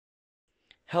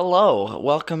Hello,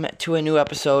 welcome to a new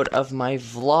episode of my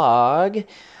vlog.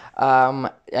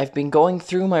 I've been going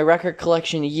through my record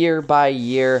collection year by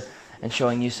year and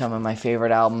showing you some of my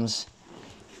favorite albums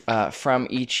from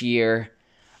each year.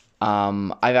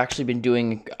 I've actually been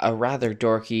doing a rather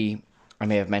dorky, I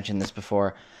may have mentioned this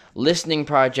before, listening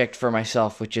project for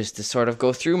myself, which is to sort of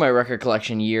go through my record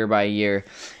collection year by year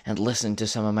and listen to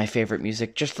some of my favorite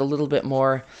music just a little bit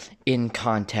more in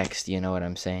context, you know what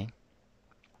I'm saying?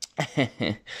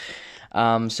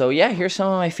 So yeah, here's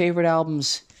some of my favorite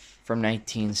albums from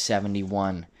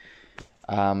 1971.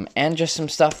 And just some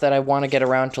stuff that I want to get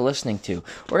around to listening to.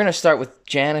 We're going to start with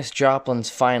Janis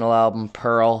Joplin's final album,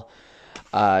 Pearl.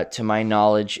 To my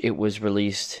knowledge, it was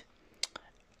released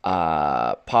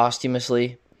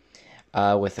posthumously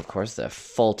with, of course, the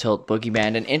Full Tilt Boogie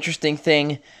Band. An interesting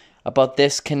thing about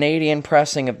this Canadian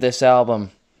pressing of this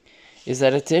album is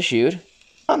that it's issued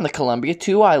on the Columbia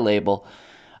 2i label.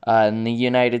 In the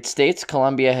United States,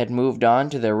 Columbia had moved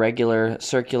on to their regular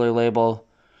circular label.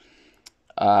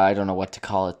 I don't know what to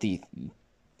call it.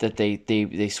 That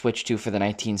they switched to for the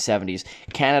 1970s.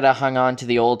 Canada hung on to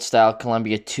the old style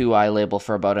Columbia 2i label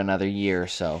for about another year,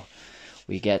 so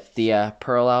we get the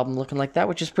Pearl album looking like that,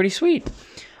 which is pretty sweet.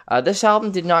 This album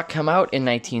did not come out in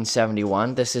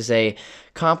 1971. This is a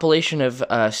compilation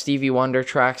of Stevie Wonder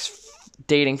tracks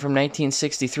dating from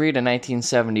 1963 to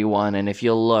 1971, and if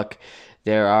you'll look,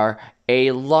 there are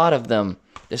a lot of them.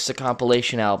 This is a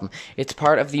compilation album. It's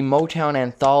part of the Motown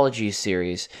Anthology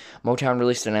series. Motown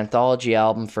released an anthology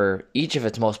album for each of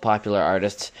its most popular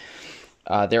artists.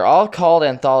 They're all called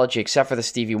anthology except for the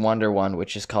Stevie Wonder one,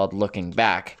 which is called Looking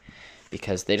Back,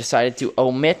 because they decided to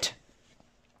omit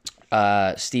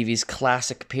Stevie's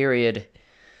classic period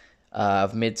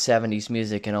of mid-70s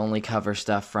music and only cover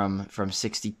stuff from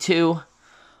 62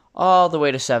 all the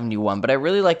way to 71. But I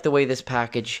really like the way this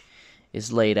package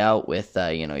is laid out with,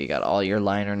 you got all your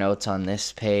liner notes on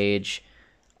this page.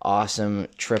 Awesome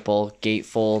triple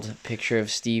gatefold picture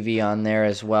of Stevie on there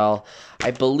as well.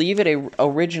 I believe it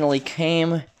originally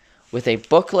came with a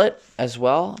booklet as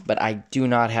well, but I do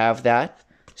not have that.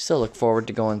 Still look forward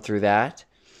to going through that.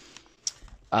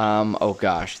 Oh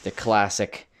gosh, the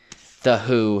classic, The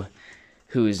Who.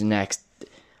 Who's next?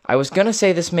 I was going to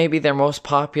say this may be their most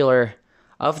popular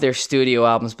of their studio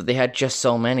albums, but they had just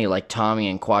so many, like Tommy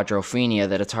and Quadrophenia,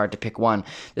 that it's hard to pick one.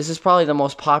 This is probably the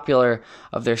most popular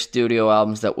of their studio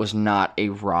albums that was not a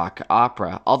rock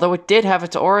opera, although it did have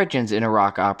its origins in a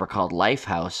rock opera called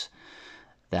Lifehouse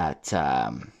that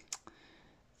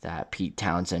Pete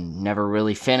Townsend never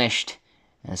really finished.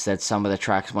 And instead, some of the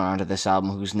tracks went onto this album,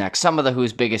 Who's Next. Some of the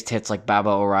Who's biggest hits, like Baba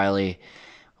O'Reilly,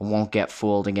 Won't Get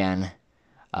Fooled Again,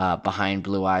 Behind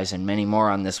Blue Eyes, and many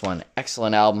more on this one.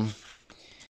 Excellent album.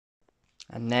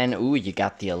 And then, you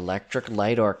got the Electric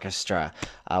Light Orchestra,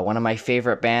 one of my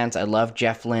favorite bands. I love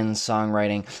Jeff Lynne's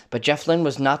songwriting, but Jeff Lynne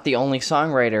was not the only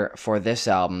songwriter for this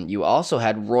album. You also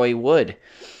had Roy Wood.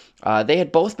 They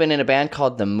had both been in a band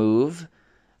called The Move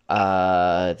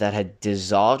that had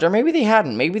dissolved, or maybe they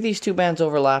hadn't. Maybe these two bands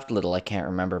overlapped a little, I can't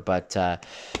remember, but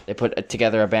they put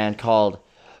together a band called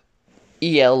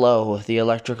ELO, the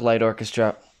Electric Light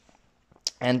Orchestra.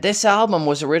 And this album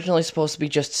was originally supposed to be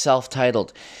just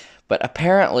self-titled, but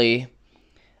apparently,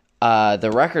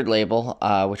 the record label,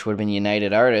 which would have been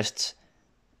United Artists,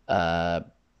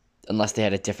 unless they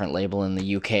had a different label in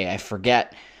the UK, I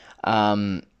forget,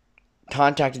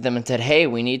 contacted them and said, hey,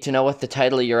 we need to know what the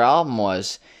title of your album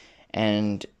was.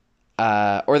 And,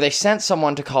 or they sent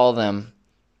someone to call them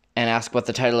and ask what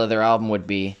the title of their album would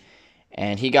be.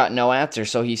 And he got no answer,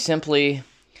 so he simply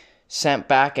sent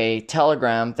back a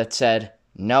telegram that said,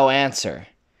 no answer.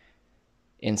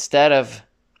 Instead of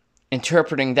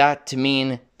interpreting that to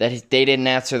mean that they didn't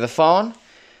answer the phone,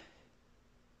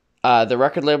 the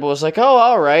record label was like, oh,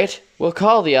 all right, we'll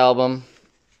call the album.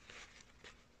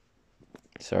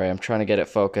 Sorry, I'm trying to get it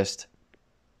focused.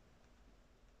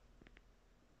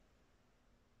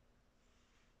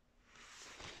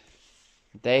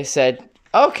 They said,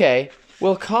 okay,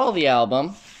 we'll call the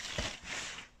album.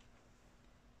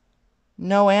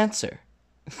 No answer.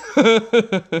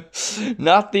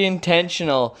 Not the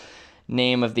intentional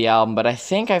name of the album, but I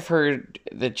think I've heard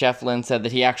that Jeff Lynne said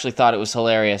that he actually thought it was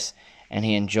hilarious and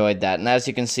he enjoyed that. And as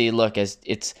you can see, look, as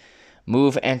it's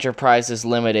Move Enterprises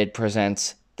Limited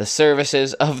presents The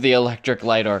Services of the Electric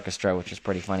Light Orchestra, which is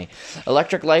pretty funny.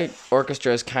 Electric Light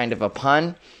Orchestra is kind of a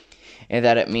pun in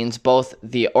that it means both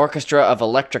the orchestra of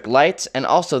electric lights and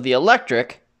also the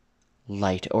Electric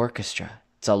Light Orchestra.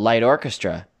 It's a light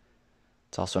orchestra.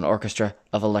 It's also an orchestra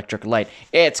of electric light.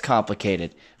 It's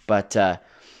complicated, but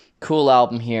cool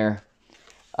album here.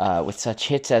 with such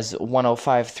hits as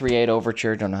 10538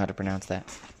 Overture. Don't know how to pronounce that.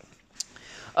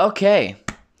 Okay.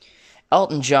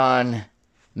 Elton John,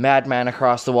 Madman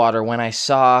Across the Water. When I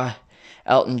saw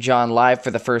Elton John live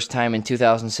for the first time in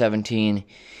 2017,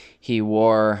 he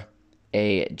wore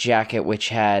a jacket which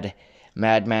had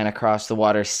Madman Across the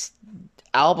Water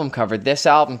album cover, this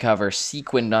album cover,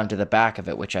 sequined onto the back of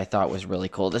it, which I thought was really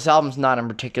cool. This album's not in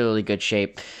particularly good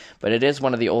shape, but it is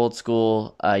one of the old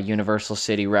school Universal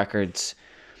City Records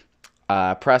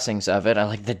pressings of it. I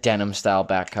like the denim style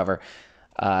back cover.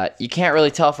 You can't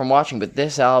really tell from watching, but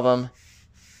this album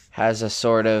has a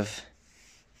sort of...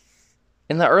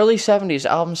 In the early 70s,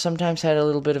 albums sometimes had a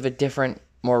little bit of a different,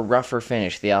 more rougher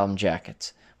finish, the album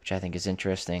jackets, which I think is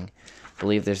interesting. I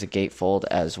believe there's a gatefold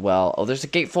as well. Oh, there's a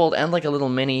gatefold and like a little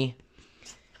mini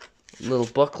little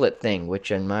booklet thing,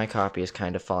 which in my copy is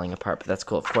kind of falling apart, but that's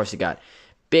cool. Of course, you got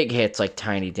big hits like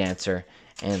Tiny Dancer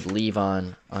and Leave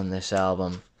On this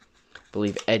album. I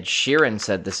believe Ed Sheeran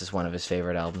said this is one of his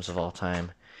favorite albums of all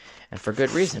time, and for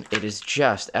good reason. It is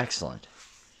just excellent.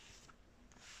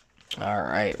 All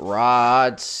right,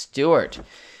 Rod Stewart.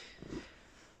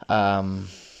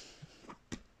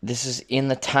 This is in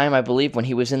the time, I believe, when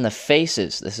he was in the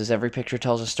Faces. This is Every Picture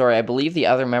Tells a Story. I believe the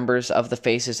other members of the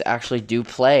Faces actually do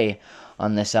play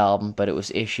on this album, but it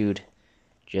was issued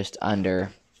just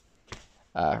under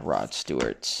Rod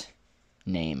Stewart's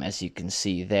name, as you can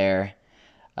see there.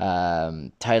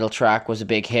 Title track was a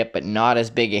big hit, but not as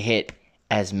big a hit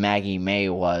as Maggie May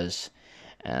was.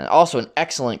 And also an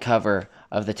excellent cover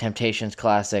of the Temptations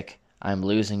classic, I'm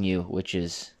Losing You, which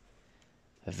is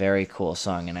a very cool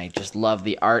song, and I just love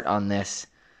the art on this.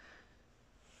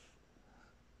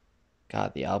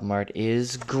 God, the album art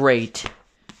is great.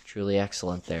 Truly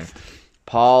excellent there.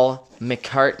 Paul and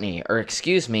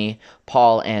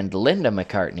Linda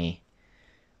McCartney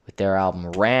with their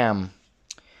album Ram.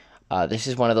 This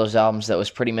is one of those albums that was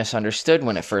pretty misunderstood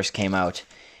when it first came out,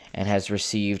 and has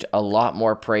received a lot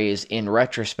more praise in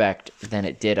retrospect than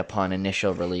it did upon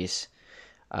initial release.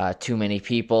 Too Many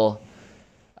People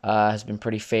has been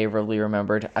pretty favorably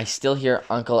remembered. I still hear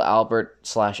Uncle Albert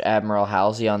 / Admiral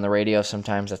Halsey on the radio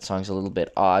sometimes. That song's a little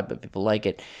bit odd, but people like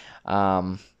it.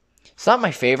 It's not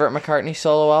my favorite McCartney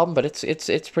solo album, but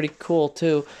it's pretty cool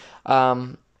too.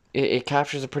 It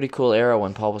captures a pretty cool era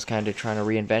when Paul was kind of trying to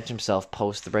reinvent himself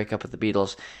post the breakup with the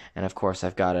Beatles, and of course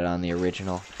I've got it on the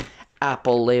original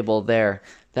Apple label there.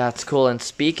 That's cool. And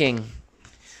speaking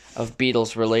of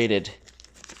Beatles related,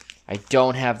 I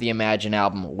don't have the Imagine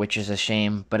album, which is a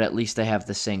shame, but at least I have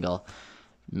the single.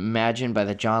 Imagine by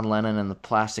the John Lennon and the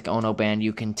Plastic Ono Band.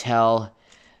 You can tell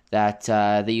that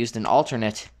they used an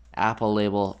alternate Apple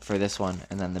label for this one,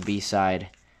 and then the B-side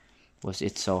was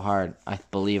It's So Hard, I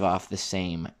believe off the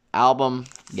same album.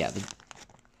 Yeah,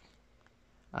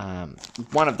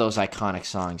 one of those iconic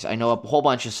songs. I know a whole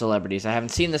bunch of celebrities. I haven't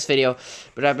seen this video,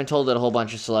 but I've been told that a whole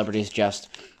bunch of celebrities just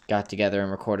got together and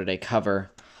recorded a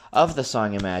cover of the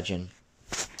song Imagine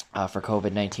for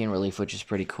COVID-19 relief, which is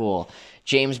pretty cool.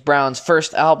 James Brown's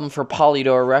first album for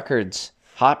Polydor Records,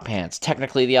 Hot Pants.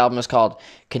 Technically, the album is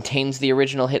contains the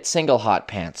original hit single Hot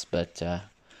Pants, but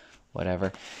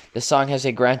whatever. This song has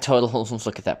a grand total...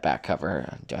 Look at that back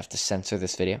cover. Do I have to censor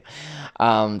this video?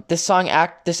 This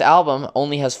album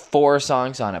only has 4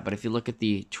 songs on it, but if you look at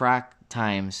the track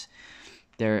times,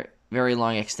 they're very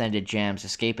long extended jams.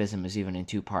 Escapism is even in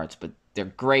 2 parts, but they're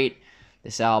great.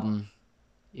 This album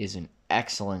is an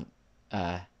excellent...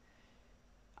 I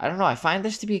don't know. I find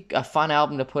this to be a fun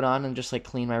album to put on and just like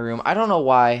clean my room. I don't know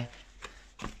why.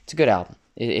 It's a good album.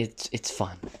 It's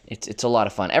fun. It's a lot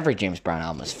of fun. Every James Brown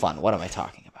album is fun. What am I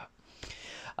talking about?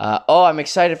 I'm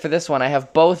excited for this one. I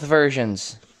have both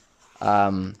versions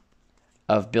of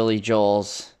Billy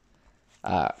Joel's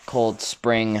Cold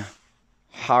Spring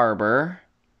Harbor.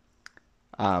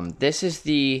 This is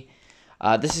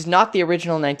not the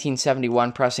original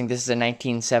 1971 pressing. This is a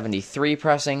 1973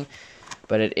 pressing,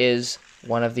 but it is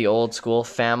one of the old school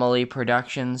Family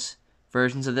Productions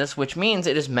versions of this, which means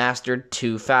it is mastered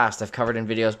too fast. I've covered in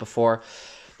videos before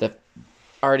that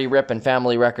Artie Rip and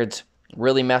Family Records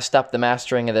really messed up the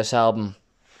mastering of this album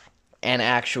and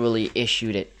actually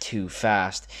issued it too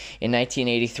fast. In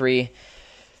 1983,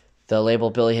 the label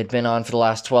Billy had been on for the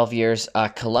last 12 years,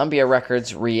 Columbia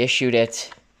Records reissued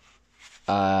it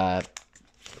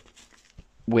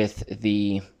with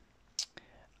the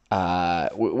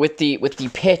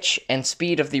pitch and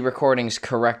speed of the recordings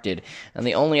corrected. And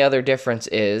the only other difference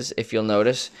is, if you'll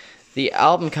notice, the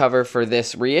album cover for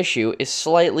this reissue is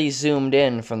slightly zoomed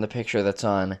in from the picture that's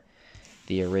on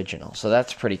the original. So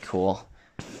that's pretty cool.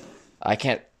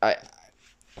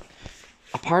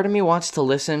 a part of me wants to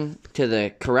listen to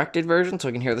the corrected version so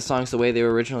I can hear the songs the way they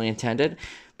were originally intended.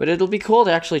 But it'll be cool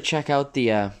to actually check out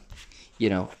the,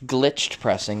 glitched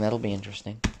pressing. That'll be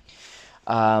interesting.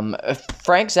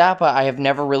 Frank Zappa I have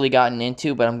never really gotten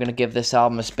into, but I'm going to give this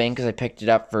album a spin because I picked it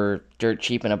up for dirt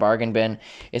cheap in a bargain bin.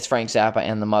 It's Frank Zappa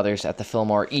and the Mothers at the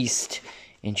Fillmore East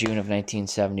in June of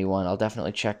 1971. I'll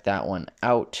definitely check that one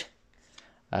out.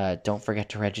 Don't forget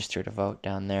to register to vote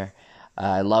down there.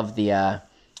 I love the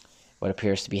what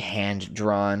appears to be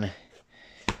hand-drawn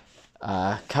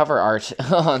cover art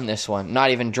on this one. Not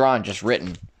even drawn, just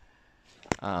written.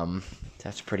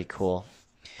 That's pretty cool.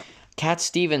 Cat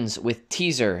Stevens with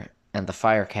Teaser and the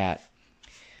Firecat.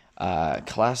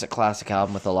 Classic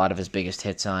album with a lot of his biggest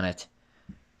hits on it.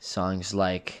 Songs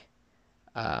like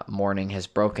Morning Has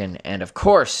Broken and, of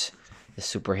course, the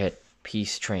super hit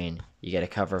Peace Train. You get a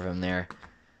cover of him there.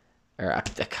 Or a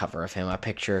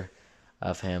picture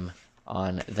of him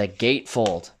on the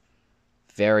gatefold.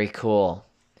 Very cool.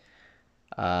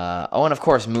 And of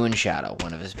course, Moonshadow,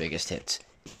 one of his biggest hits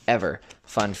ever.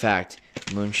 Fun fact,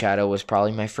 Moonshadow was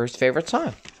probably my first favorite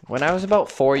song when I was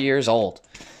about 4 years old.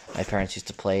 My parents used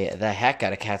to play the heck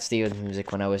out of Cat Stevens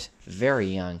music when I was very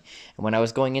young. And when I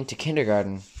was going into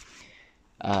kindergarten,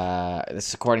 this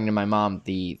is according to my mom,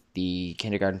 the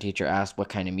kindergarten teacher asked what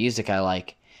kind of music I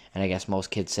like. And I guess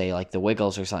most kids say like the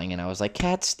Wiggles or something. And I was like,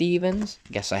 Cat Stevens?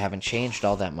 Guess I haven't changed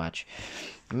all that much.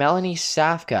 Melanie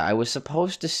Safka. I was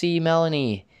supposed to see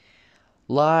Melanie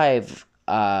live.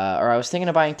 Or I was thinking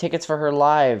of buying tickets for her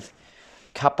live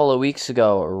a couple of weeks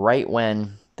ago. Right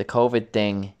when the COVID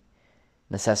thing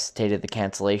necessitated the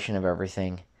cancellation of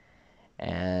everything.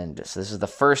 And so this is the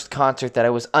first concert that I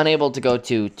was unable to go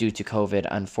to due to COVID.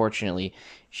 Unfortunately,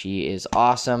 she is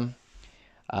awesome.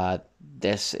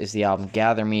 This is the album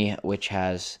Gather Me, which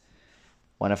has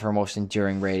one of her most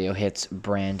enduring radio hits,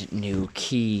 Brand New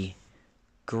Key.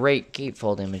 Great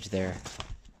gatefold image there.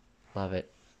 Love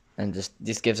it. And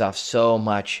just gives off so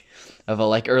much of a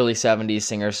like early 70s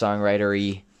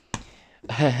singer-songwriter-y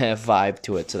vibe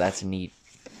to it, so that's neat.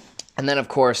 And then, of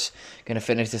course, going to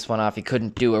finish this one off. You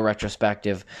couldn't do a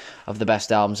retrospective of the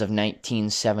best albums of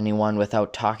 1971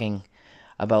 without talking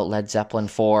about Led Zeppelin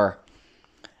 4.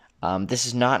 This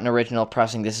is not an original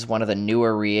pressing. This is one of the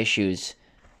newer reissues.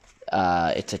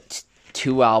 It's a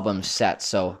two-album set.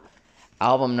 So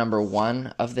album number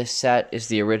 1 of this set is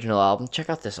the original album. Check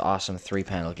out this awesome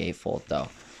 3-panel gatefold, though.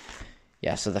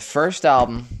 Yeah, so the first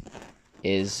album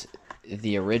is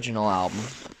the original album.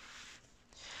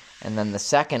 And then the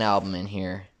second album in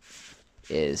here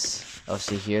is... Oh,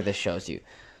 see here, this shows you.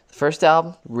 The first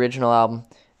album, original album.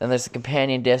 Then there's the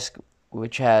companion disc,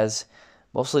 which has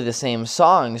mostly the same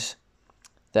songs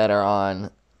that are on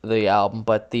the album,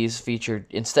 but these featured,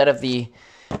 instead of the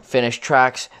finished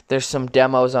tracks, there's some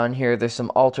demos on here, there's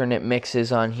some alternate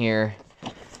mixes on here,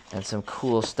 and some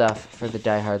cool stuff for the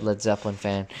diehard Led Zeppelin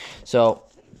fan. So,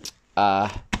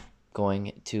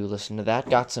 going to listen to that.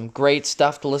 Got some great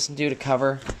stuff to listen to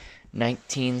cover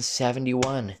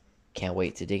 1971. Can't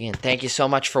wait to dig in. Thank you so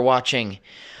much for watching.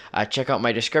 Check out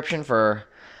my description for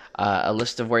a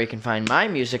list of where you can find my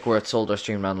music where it's sold or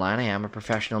streamed online. I am a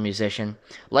professional musician.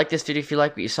 Like this video if you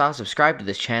like what you saw. Subscribe to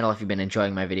this channel if you've been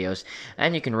enjoying my videos.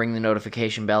 And you can ring the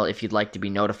notification bell if you'd like to be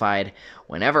notified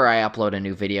whenever I upload a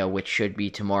new video, which should be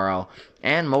tomorrow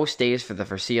and most days for the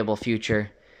foreseeable future.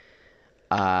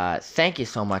 Thank you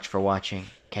so much for watching.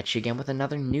 Catch you again with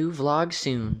another new vlog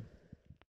soon.